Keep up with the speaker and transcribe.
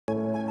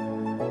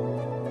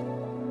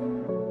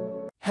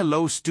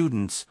Hello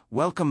students,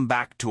 welcome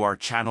back to our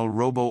channel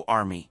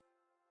Roboarmy.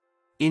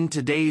 In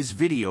today's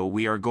video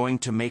we are going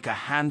to make a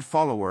hand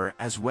follower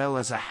as well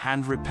as a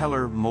hand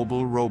repeller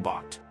mobile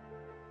robot.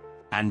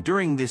 And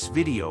during this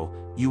video,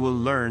 you will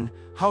learn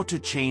how to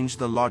change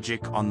the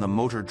logic on the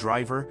motor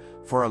driver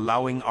for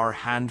allowing our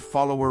hand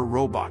follower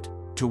robot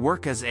to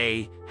work as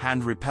a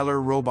hand repeller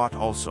robot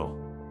also.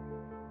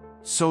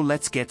 So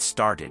let's get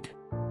started.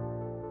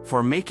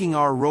 For making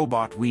our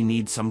robot we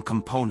need some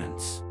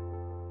components.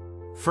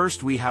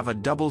 First we have a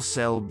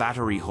double-cell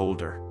battery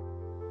holder.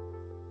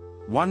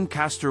 One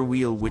caster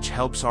wheel which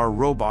helps our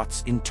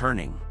robots in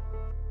turning.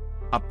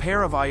 A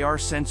pair of IR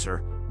sensor,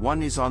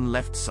 one is on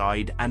left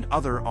side and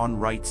other on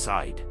right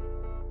side.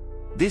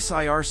 This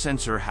IR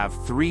sensor have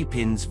 3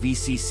 pins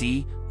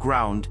VCC,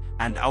 ground,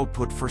 and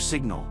output for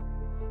signal.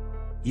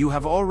 You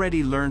have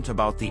already learnt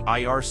about the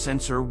IR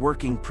sensor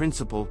working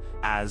principle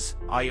as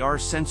IR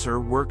sensor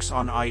works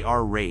on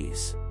IR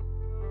rays.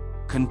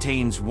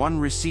 Contains one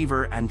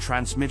receiver and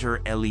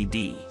transmitter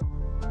LED,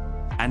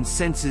 and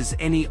senses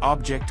any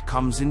object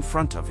comes in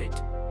front of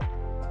it.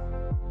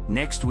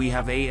 Next we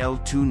have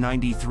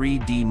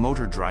AL293D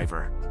motor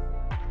driver.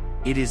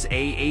 It is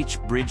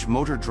AH bridge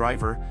motor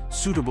driver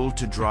suitable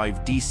to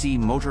drive DC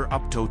motor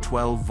up to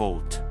 12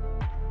 volt.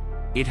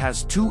 It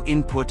has 2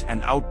 input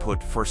and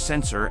output for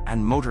sensor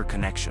and motor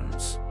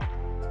connections.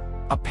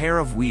 A pair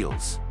of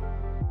wheels.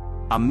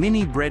 A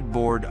mini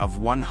breadboard of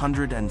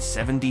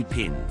 170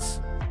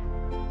 pins.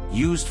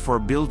 Used for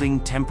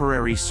building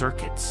temporary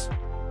circuits.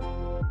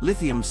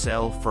 Lithium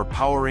cell for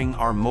powering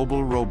our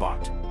mobile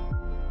robot.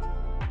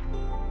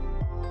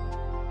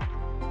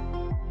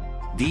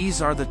 These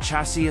are the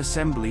chassis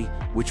assembly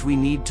which we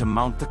need to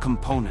mount the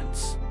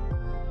components.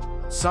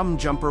 Some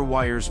jumper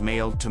wires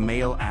male to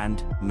male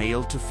and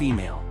male to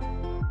female.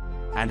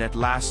 And at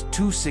last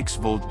 2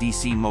 6-volt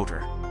DC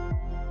motor.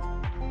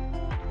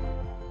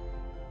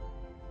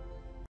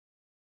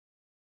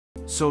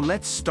 So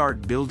let's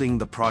start building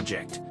the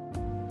project.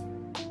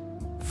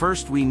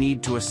 First we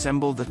need to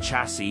assemble the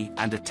chassis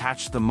and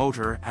attach the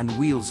motor and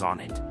wheels on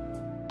it.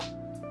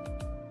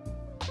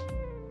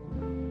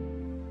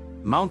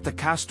 Mount the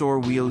caster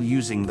wheel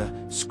using the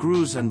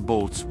screws and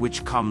bolts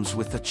which comes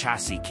with the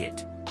chassis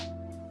kit.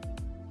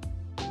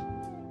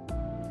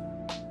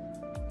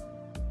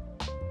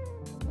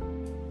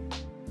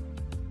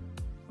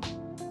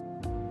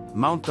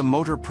 Mount the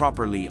motor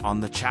properly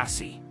on the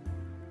chassis.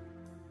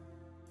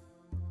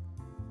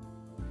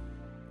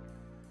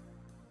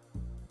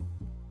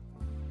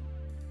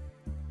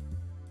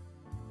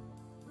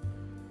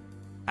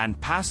 And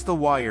pass the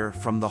wire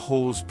from the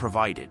holes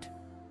provided.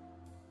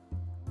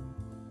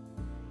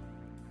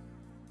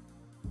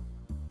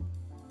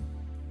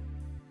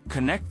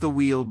 Connect the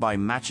wheel by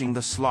matching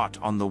the slot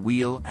on the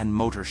wheel and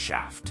motor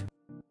shaft.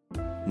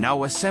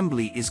 Now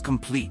assembly is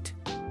complete.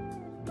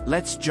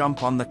 Let's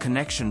jump on the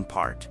connection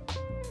part.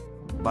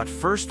 But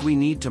first we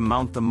need to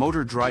mount the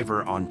motor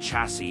driver on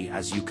chassis.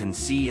 As you can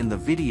see in the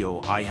video,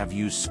 I have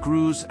used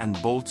screws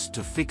and bolts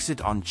to fix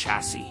it on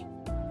chassis.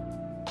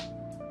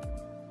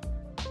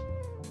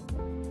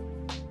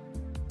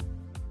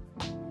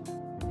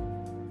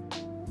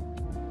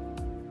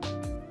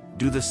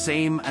 Do the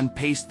same and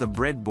paste the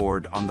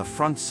breadboard on the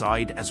front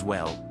side as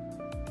well.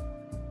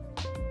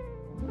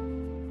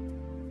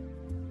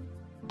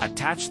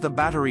 Attach the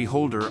battery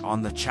holder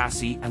on the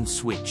chassis and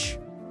switch.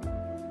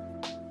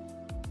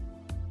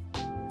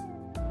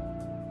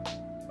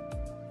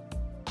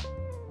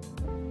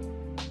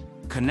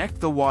 Connect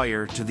the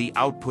wire to the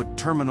output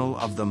terminal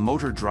of the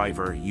motor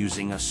driver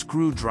using a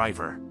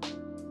screwdriver.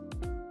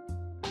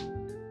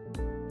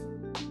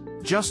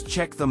 Just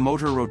check the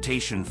motor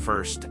rotation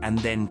first and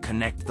then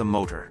connect the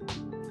motor.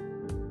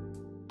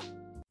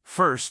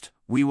 First,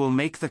 we will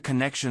make the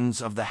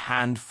connections of the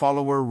hand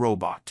follower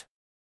robot.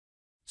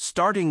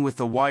 Starting with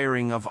the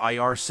wiring of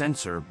IR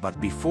sensor, but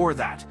before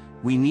that,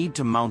 we need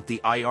to mount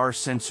the IR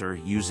sensor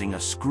using a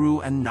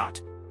screw and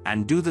nut,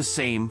 and do the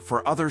same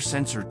for other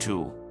sensor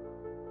too.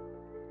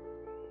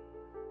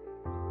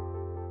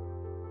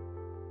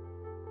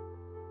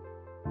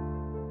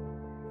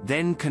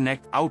 Then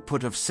connect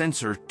output of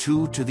sensor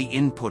 2 to the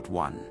input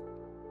 1.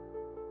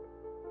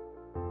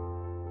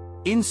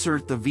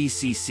 Insert the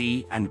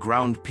VCC and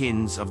ground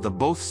pins of the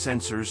both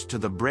sensors to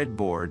the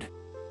breadboard,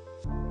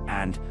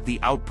 and the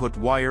output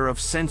wire of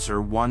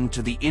sensor 1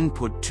 to the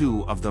input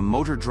 2 of the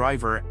motor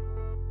driver.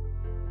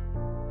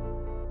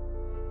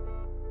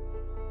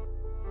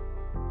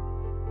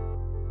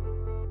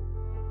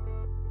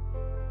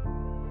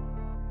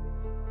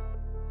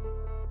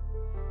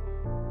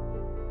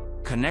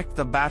 Connect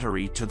the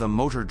battery to the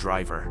motor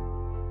driver.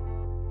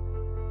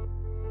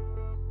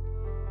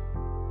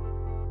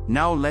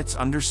 Now let's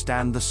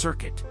understand the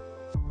circuit.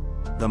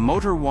 The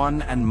motor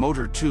 1 and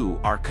motor 2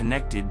 are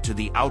connected to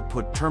the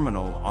output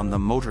terminal on the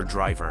motor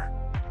driver.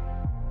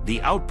 The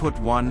output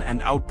 1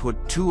 and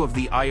output 2 of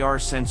the IR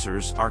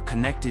sensors are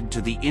connected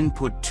to the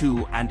input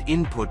 2 and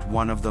input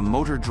 1 of the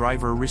motor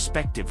driver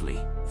respectively,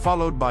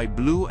 followed by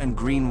blue and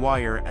green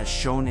wire as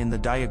shown in the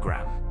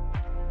diagram.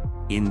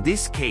 In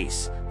this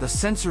case, the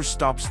sensor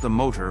stops the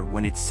motor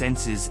when it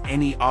senses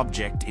any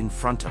object in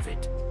front of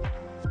it.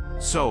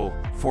 So,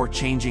 for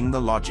changing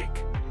the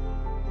logic,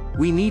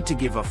 we need to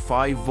give a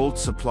 5-volt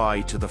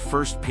supply to the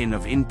first pin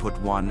of input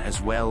 1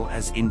 as well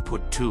as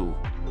input 2.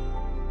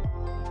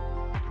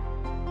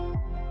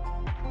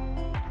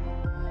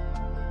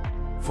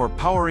 For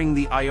powering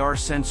the IR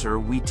sensor,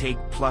 we take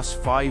plus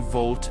 5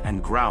 volt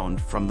and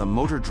ground from the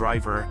motor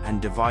driver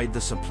and divide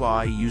the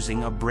supply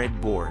using a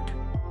breadboard.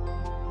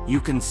 You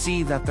can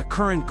see that the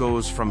current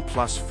goes from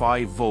plus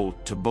 5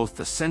 volt to both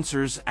the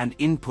sensors and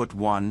input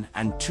 1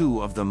 and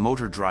 2 of the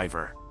motor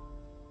driver.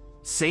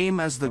 Same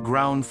as the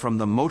ground from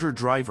the motor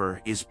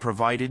driver is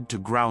provided to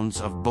grounds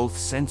of both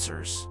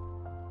sensors.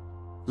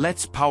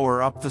 Let's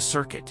power up the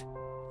circuit.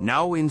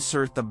 Now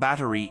insert the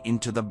battery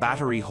into the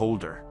battery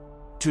holder.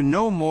 To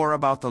know more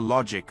about the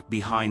logic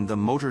behind the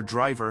motor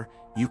driver,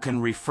 you can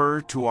refer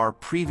to our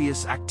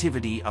previous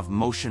activity of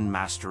motion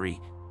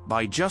mastery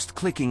by just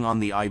clicking on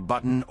the I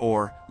button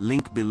or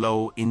link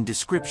below in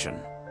description.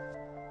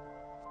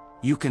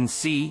 You can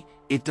see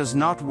it does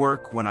not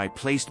work when I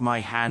placed my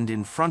hand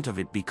in front of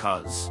it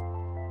because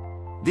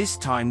this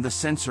time the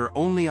sensor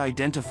only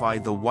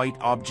identified the white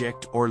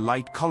object or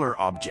light color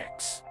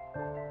objects.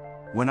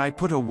 When I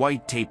put a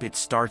white tape, it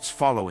starts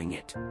following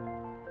it.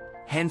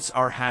 Hence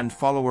our hand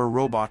follower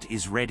robot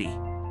is ready.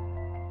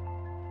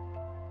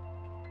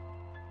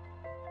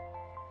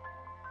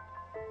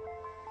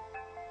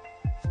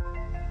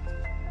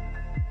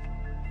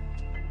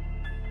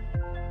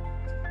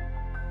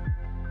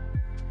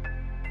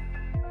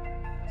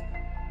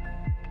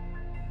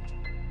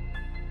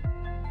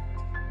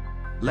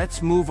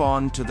 Let's move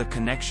on to the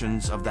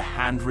connections of the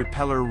hand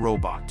repeller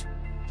robot.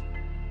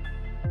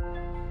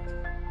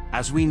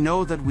 As we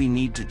know that we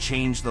need to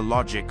change the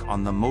logic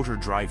on the motor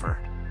driver,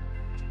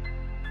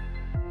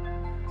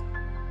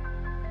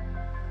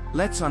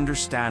 let's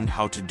understand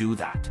how to do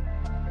that.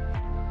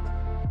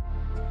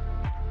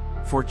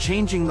 For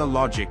changing the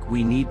logic,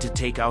 we need to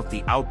take out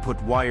the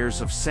output wires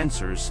of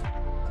sensors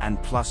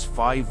and plus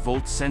 5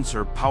 volt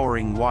sensor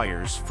powering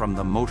wires from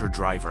the motor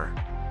driver.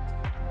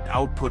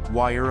 Output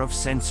wire of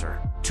sensor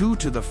 2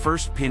 to the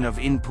first pin of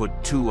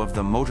input 2 of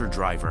the motor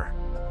driver.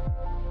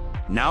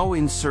 Now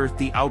insert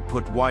the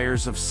output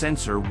wires of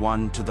sensor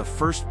 1 to the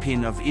first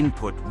pin of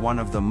input 1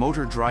 of the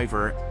motor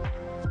driver.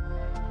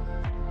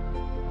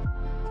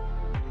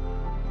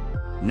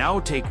 Now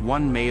take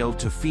one male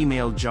to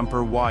female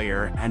jumper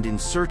wire and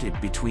insert it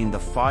between the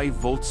 5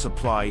 volt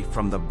supply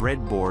from the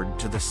breadboard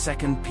to the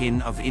second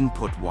pin of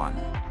input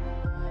 1.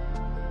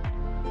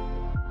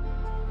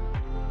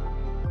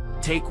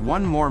 Take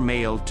one more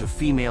male to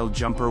female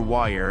jumper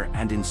wire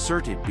and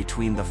insert it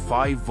between the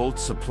 5 volt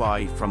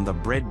supply from the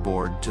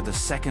breadboard to the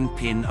second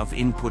pin of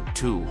input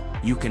 2.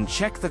 You can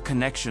check the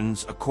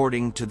connections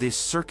according to this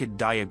circuit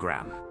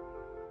diagram.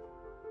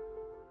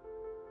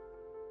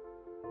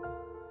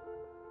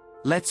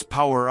 Let's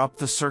power up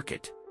the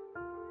circuit.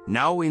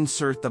 Now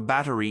insert the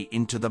battery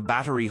into the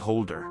battery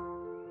holder.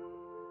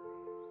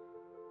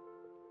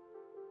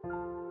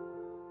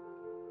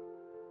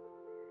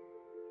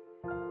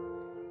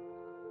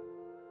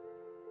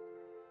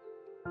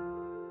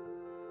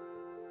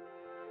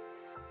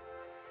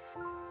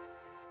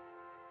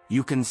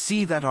 You can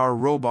see that our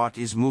robot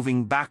is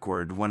moving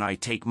backward when I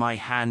take my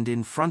hand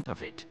in front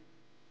of it.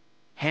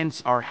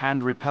 Hence our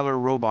hand repeller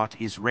robot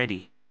is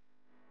ready.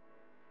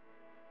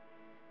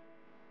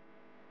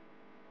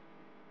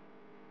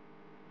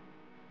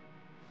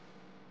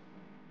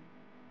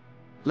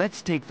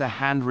 Let's take the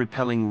hand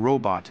repelling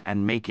robot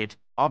and make it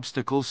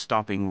obstacle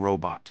stopping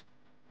robot.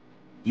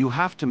 You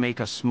have to make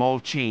a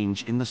small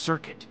change in the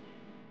circuit.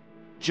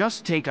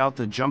 Just take out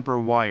the jumper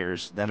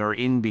wires that are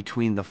in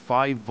between the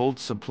 5 volt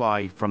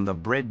supply from the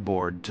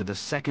breadboard to the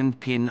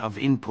second pin of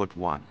input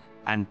 1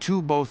 and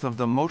 2 both of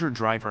the motor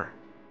driver.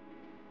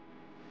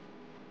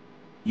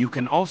 You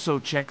can also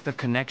check the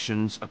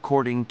connections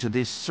according to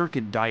this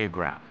circuit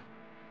diagram.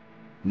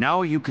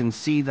 Now you can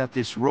see that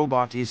this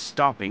robot is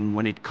stopping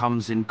when it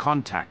comes in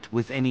contact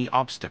with any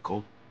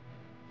obstacle.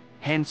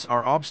 Hence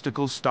our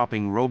obstacle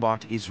stopping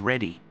robot is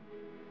ready.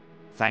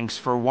 Thanks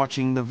for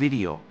watching the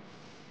video.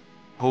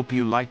 Hope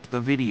you liked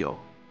the video.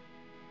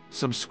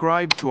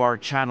 Subscribe to our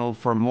channel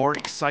for more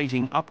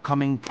exciting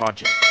upcoming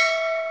projects.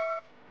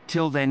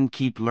 Till then,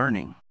 keep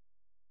learning.